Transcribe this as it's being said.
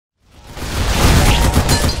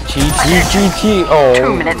GG. Oh.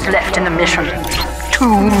 2 minutes left in the mission.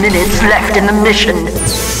 2 minutes left in the mission.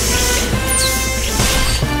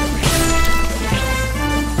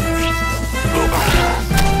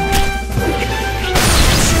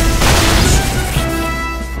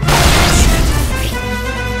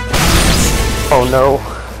 Oh no.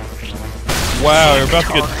 Wow, you're about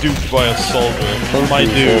to get duped by a soldier. Oh my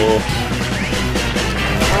dude.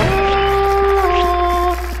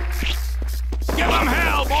 Give them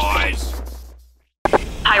hell, boys!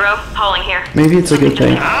 Pyro, Pauling here. Maybe it's a good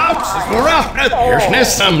thing. We're off! Here's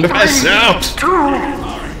some to pass out! 2, 1.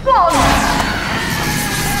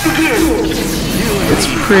 Begin. It's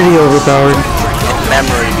pretty overpowered.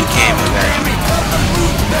 Memory became a very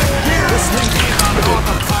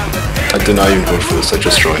I did not even vote for this, I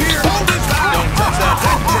just joined.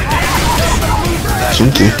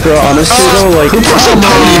 Kinky. Bro, honestly though, like,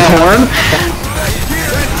 porn?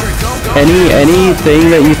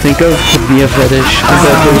 Anything that you think of could be a fetish. I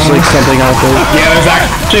bet there's like something out there. Yeah, there's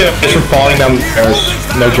actually a fish from falling down the stairs.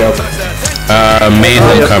 No joke.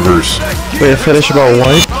 Manhole covers. Wait, a fetish about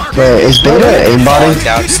what? Wait, is beta aimbotting?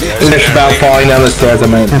 Fish about falling down the stairs,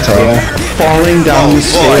 I meant. That's all. Falling down the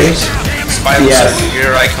stairs? Yes.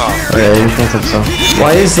 Here I come. Okay, I don't think so.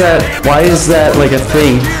 Why is that like a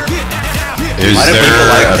thing? Is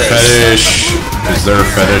there a fetish? Is there a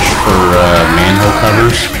fetish for manhole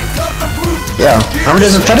covers? Yeah. I mean,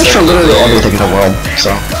 there's a fetish for literally everything in the world,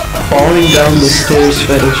 so. Falling down the stairs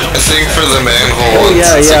fetish. I think for the manhole, Oh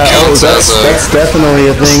yeah, that's definitely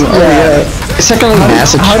a thing. Oh yeah. Secondly,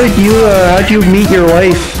 massive. How'd you meet your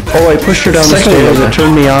wife? Oh, I pushed her down the stairs. It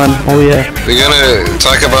turned me on. Oh yeah. We're gonna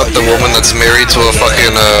talk about the woman that's married to a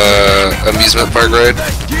fucking amusement park ride.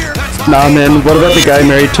 Nah, man. What about the guy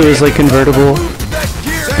married to his like convertible?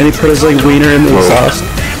 And he put his like wiener in the exhaust.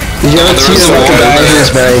 Did you ever see about the guy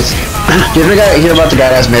who's married? Did you ever hear about the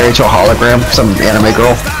guy that's married to a hologram? Some anime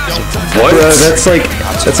girl? What? Bro, that's like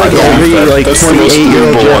every like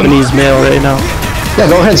 28-year-old Japanese male right now.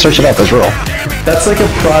 Yeah, go ahead and search it up. It's real. That's like a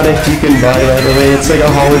product you can buy, by the way. It's like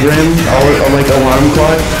a hologram, like alarm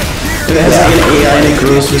clock. And it has like an AI and it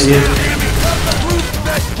grows with you.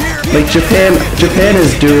 Like Japan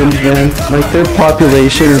is doomed, man. Like their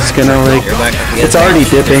population is gonna like, it's already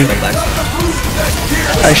dipping.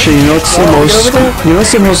 Actually, you know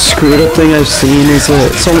what's the most screwed up thing I've seen is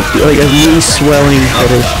like a knee swelling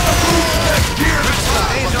fetish.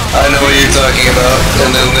 I know what you're talking about.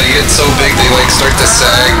 And then they get so big they like start to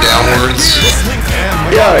sag downwards.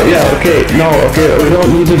 Yeah, okay, we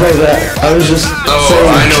don't need to know that. I was just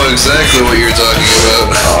saying. I know exactly what you're talking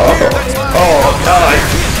about. Oh, God.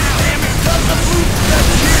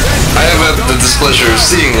 I have had the displeasure of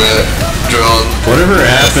seeing that drawn. Whatever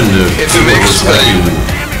happened to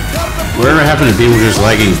whatever happened to people just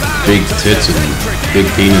liking big tits and big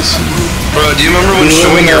penis and... Bro, do you remember when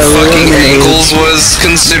showing your fucking ankles was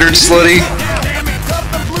considered slutty?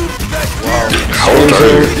 How old are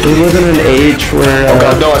you? We live in an age where... Oh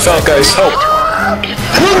god, no, I fell, guys, help!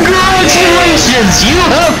 Congratulations! You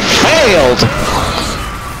have failed!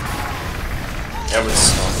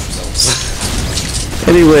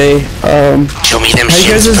 Anyway, Show me them how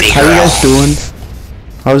you guys doing?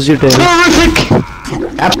 How's your day? Terrific!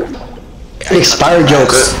 Expired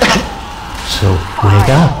jokes. So, wake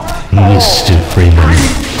up, Mr. Freeman.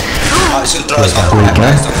 Wake up,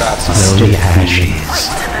 slowly ashes.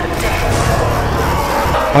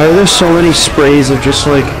 Why are there so many sprays of just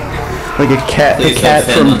like a cat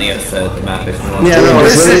from... Yeah, no,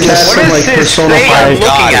 it's literally just from like Persona 5.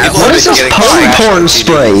 What is this porn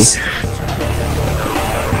spray?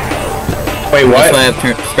 Wait, what? That's why I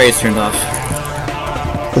have sprays turned off.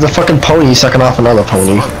 There's a fucking pony sucking off another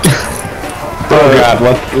pony. Oh god,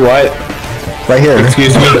 what? Right here.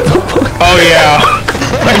 Excuse me? Oh yeah!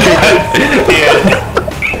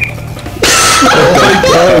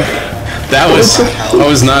 I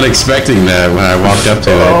was not expecting that when I walked up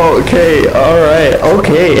to it. Oh, okay, alright,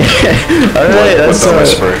 that's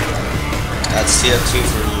That's TF2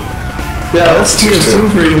 for you. Yeah, that's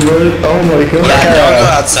TF2 for you, bro. Oh my god. Don't go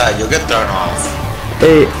outside, you'll get thrown off.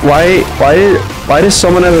 Hey, why does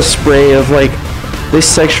someone have a spray of like, they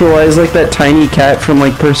sexualize like that tiny cat from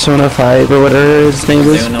like Persona 5 or whatever his name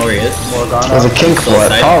is? I don't know where he is. There's a kink for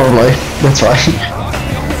it, probably. That's right.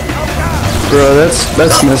 Bro,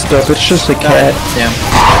 that's messed up. It's just a cat. Yeah.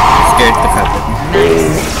 Scared the crap out of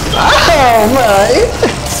me. Oh my!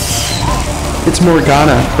 It's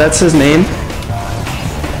Morgana. That's his name.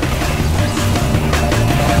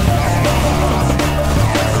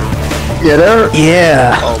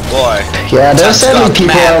 Yeah, Oh boy. Yeah, there's Time's certainly got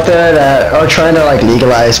people mad. out there that are trying to like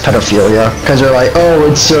legalize pedophilia because they're like, oh,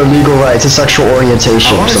 it's a legal right, it's a sexual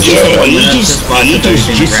orientation. Or some shit. Age is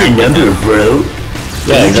just a number, bro.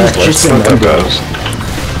 Yeah, exactly. Just a number.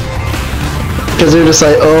 Because they're just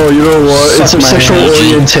like, oh, you know what? It's a sexual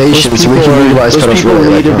orientation, so we can legalize those people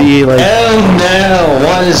pedophilia. need to be like. Oh no!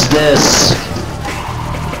 What is this?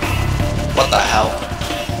 What the hell?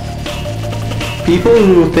 People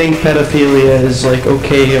who think pedophilia is like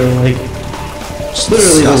okay are like just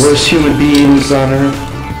literally the worst human beings on earth.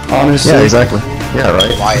 Honestly. Yeah, exactly. Yeah,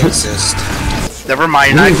 right. Why exist? Never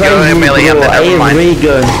mind, I Leave feel that Amelia, bro, but I never am mind. way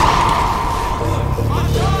good.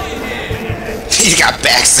 You got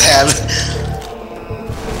backstabbed.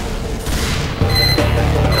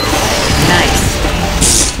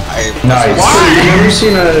 Nice.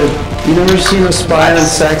 You never seen a spy on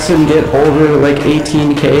Saxon get over like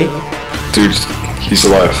 18K? Dude, he's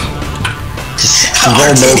alive.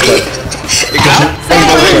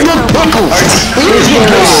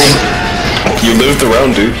 You lived the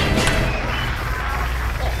round, dude.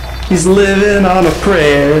 He's living on a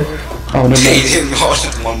prayer. Oh no, He didn't know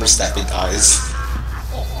one more snapping eyes.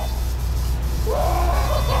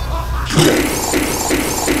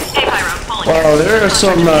 wow, there are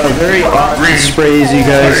some very odd sprays, you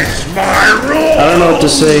guys. I don't know what to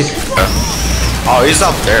say. Oh, he's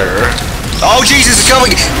up there. Oh, Jesus, he's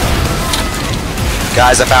coming!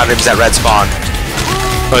 Guys, I found him. He's at red spawn.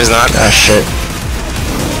 Oh, he's not? Ah, shit.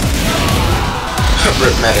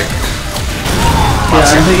 Rip medic. Yeah,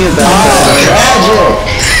 I'm thinking about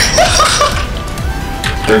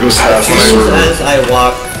There goes half my server. As I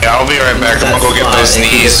walk, Yeah, I'll be right back. I'm gonna go get those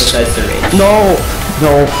knees. No,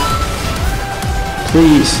 no.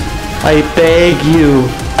 Please, I beg you.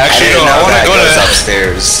 Actually, no, I wanna go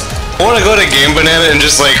upstairs. I wanna go to Game Banana and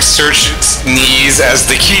just like search knees as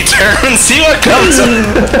the key term and see what comes up.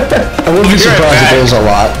 I wouldn't be surprised if there's a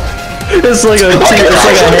lot. It's like a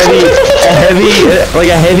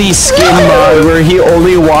heavy skin mod where he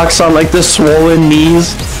only walks on like the swollen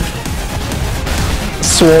knees.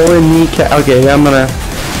 Swollen kneecap. Okay, I'm gonna.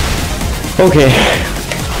 Okay.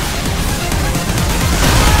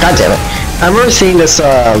 God damn it. I remember seeing this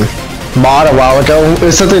mod a while ago. It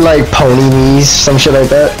was something like pony knees, some shit like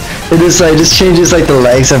that. It just changes like the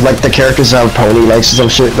legs of like the characters have pony legs or some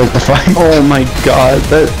shit like the fuck. Oh my god.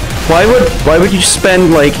 Why would you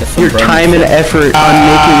spend like your time and effort on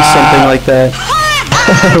making something like that?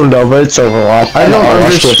 I don't know, but it's Overwatch. I don't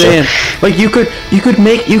understand. Like you could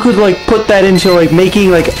like put that into like making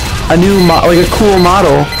like a new like a cool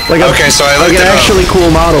model. Like Okay, so I looked like an it up. actually cool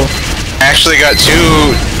model. I actually got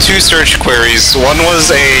two search queries. One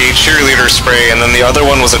was a cheerleader spray, and then the other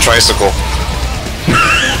one was a tricycle.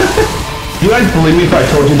 You guys believe me if I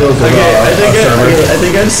told you those was Okay, a I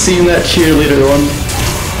think I've seen that cheerleader one.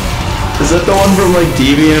 Is that the one from like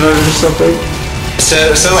DeviantArt or something?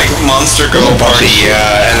 It said like Monster Girl Party,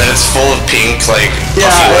 yeah, and then it's full of pink, like, Yeah,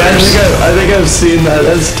 puffy letters. I think I've seen that.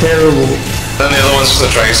 That's terrible. Then the other one's just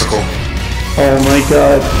a tricycle. Oh my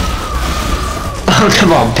god. Oh,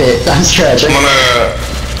 come on, Pit. That's tragic.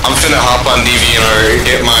 I'm finna hop on DeviantArt,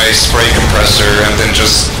 get my spray compressor, and then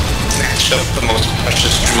just snatch up the most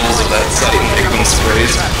precious jewels of that site and make them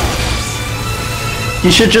sprays.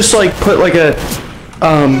 You should just like put like a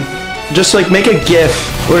just like make a GIF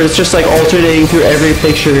where it's just like alternating through every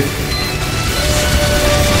picture.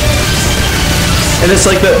 And it's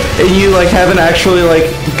like and you like have an actually like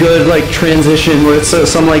good like transition where it's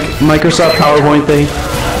some like Microsoft PowerPoint thing.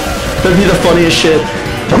 That'd be the funniest shit.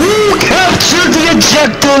 We captured the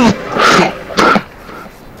objective!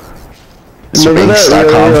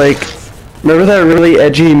 Remember that really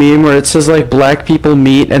edgy meme where it says like black people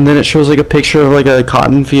meet and then it shows like a picture of like a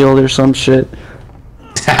cotton field or some shit?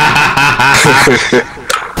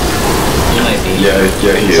 Yeah,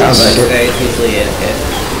 he is. Sounds like it. Okay, it's usually it. Okay.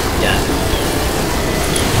 Yeah.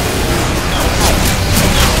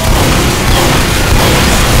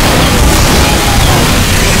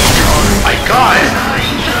 My god!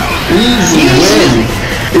 Easy win!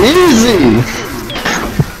 Easy!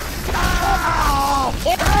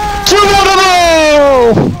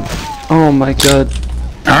 Oh my god.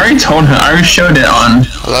 I already showed it on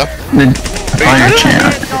Hello? the fire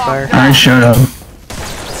channel. I already showed up.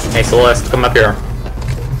 Hey Celeste, come up here.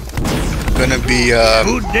 Gonna be,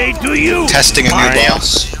 testing a new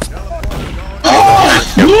boss.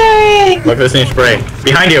 Yay! Look at this new spray.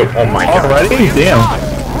 Behind you! Oh my god. Already? Damn.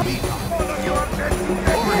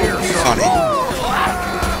 Funny.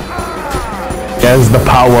 He has the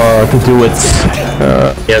power to do it.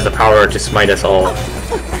 He has the power to smite us all.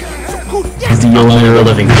 He's the Only only the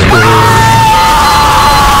living thing.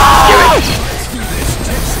 Give it.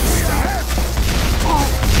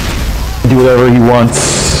 do whatever he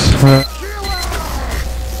wants.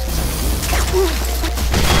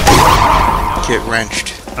 Get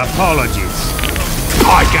wrenched. Apologies. He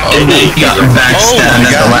got backstabbed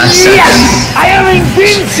at the last second. I am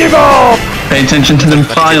invincible! Pay attention to them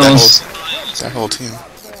files. That whole team.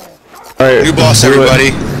 Alright. New boss,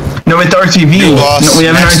 everybody. No, with RTV. New boss. No, we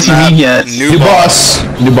haven't Next RTV map. yet. New boss.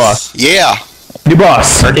 New boss. Yeah. New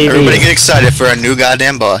boss. Everybody get excited for a new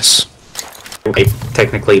goddamn boss. Wait,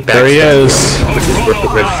 technically back. There he is. Which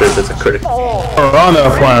is registered as a critic.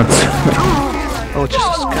 Piranha plant. Oh, just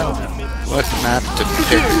a skeleton. What map to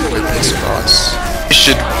pick with this boss? You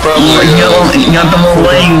should Oh, probably you got the little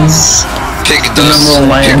legs. pick The little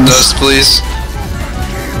pick lambs. dust, please.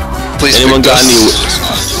 Please Anyone pick got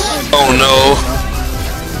dust. Oh no.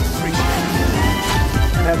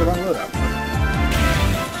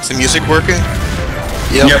 Is the music working?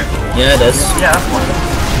 Yep. Yeah, it is.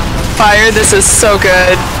 Fire, this is so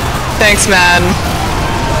good. Thanks, man.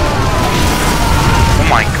 Oh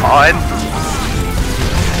my god.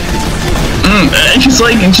 It's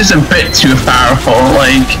just a bit too powerful.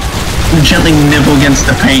 Like, gently nibble against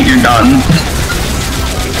the paint, you're done.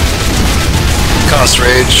 Cost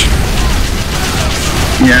rage.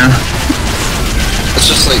 Yeah.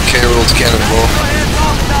 It's just like K-Roll's Cannonball.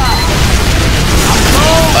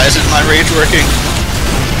 Why isn't my rage working?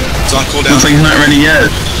 It's on cooldown. Looks like he's not ready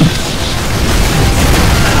yet.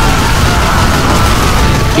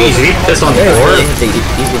 Jeez, you beat this on 4?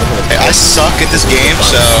 Hey, I suck at this game,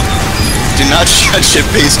 so do not judge it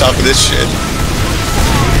based off of this shit.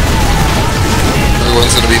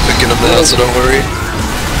 Everyone's gonna be picking him now, so don't worry.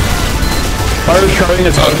 I was trying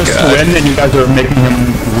his hardest to win and you guys are making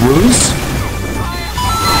him lose?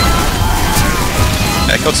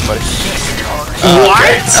 I killed somebody.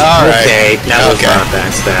 What? Alright. Okay, that was not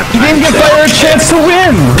backstab. You didn't give Fire a chance to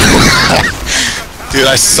win! Dude,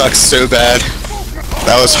 I suck so bad.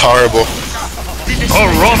 That was horrible.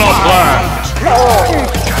 Piranha plant.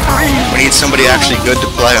 We need somebody actually good to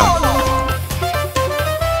play him.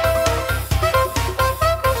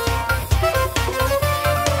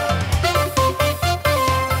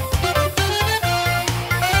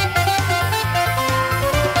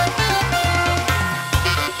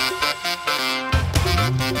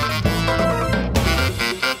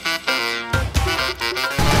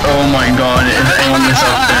 Oh my god, if anyone is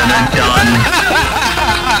up there, they're done.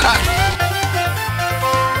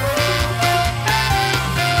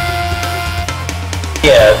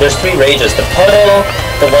 Yeah, there's 3 rages. The puddle,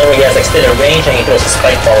 the one where he has extended range, and he throws a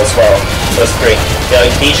spike ball as well. Those 3.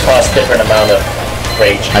 Each cost different amount of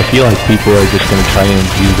rage. I feel like people are just gonna try and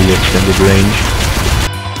do the extended range.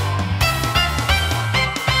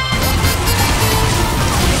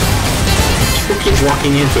 Who keeps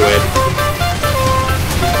walking into it?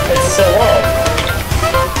 It's so long.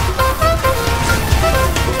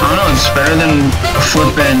 I don't know, it's better than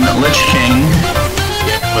flipping Lich King.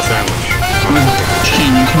 Yeah, what's that? With Lich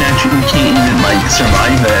King, you can't even, like,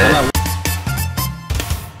 survive it.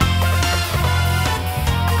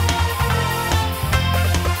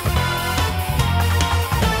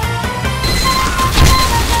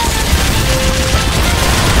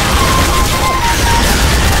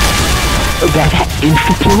 That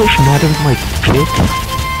insta-kill is not in my pick.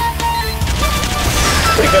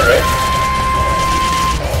 Pretty good, right?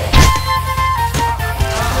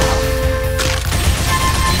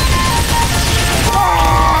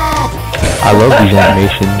 I love these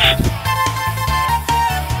animations.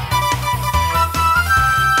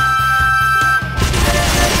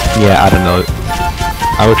 Yeah, I don't know.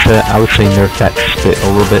 I would say nerf that spit a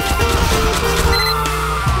little bit.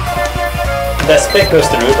 That spit goes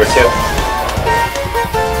through Uber too.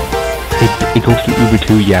 It goes to Uber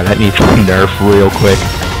too, yeah, that needs to nerf real quick.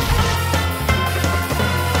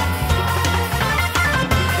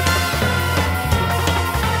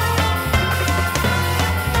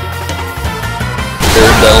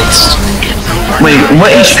 Wait,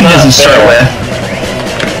 what HP does he start with?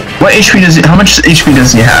 What HP does he, how much HP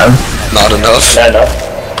does he have? Not enough. Not enough.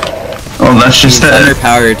 Oh, that's just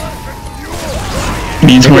underpowered.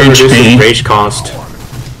 Needs more HP. Rage cost.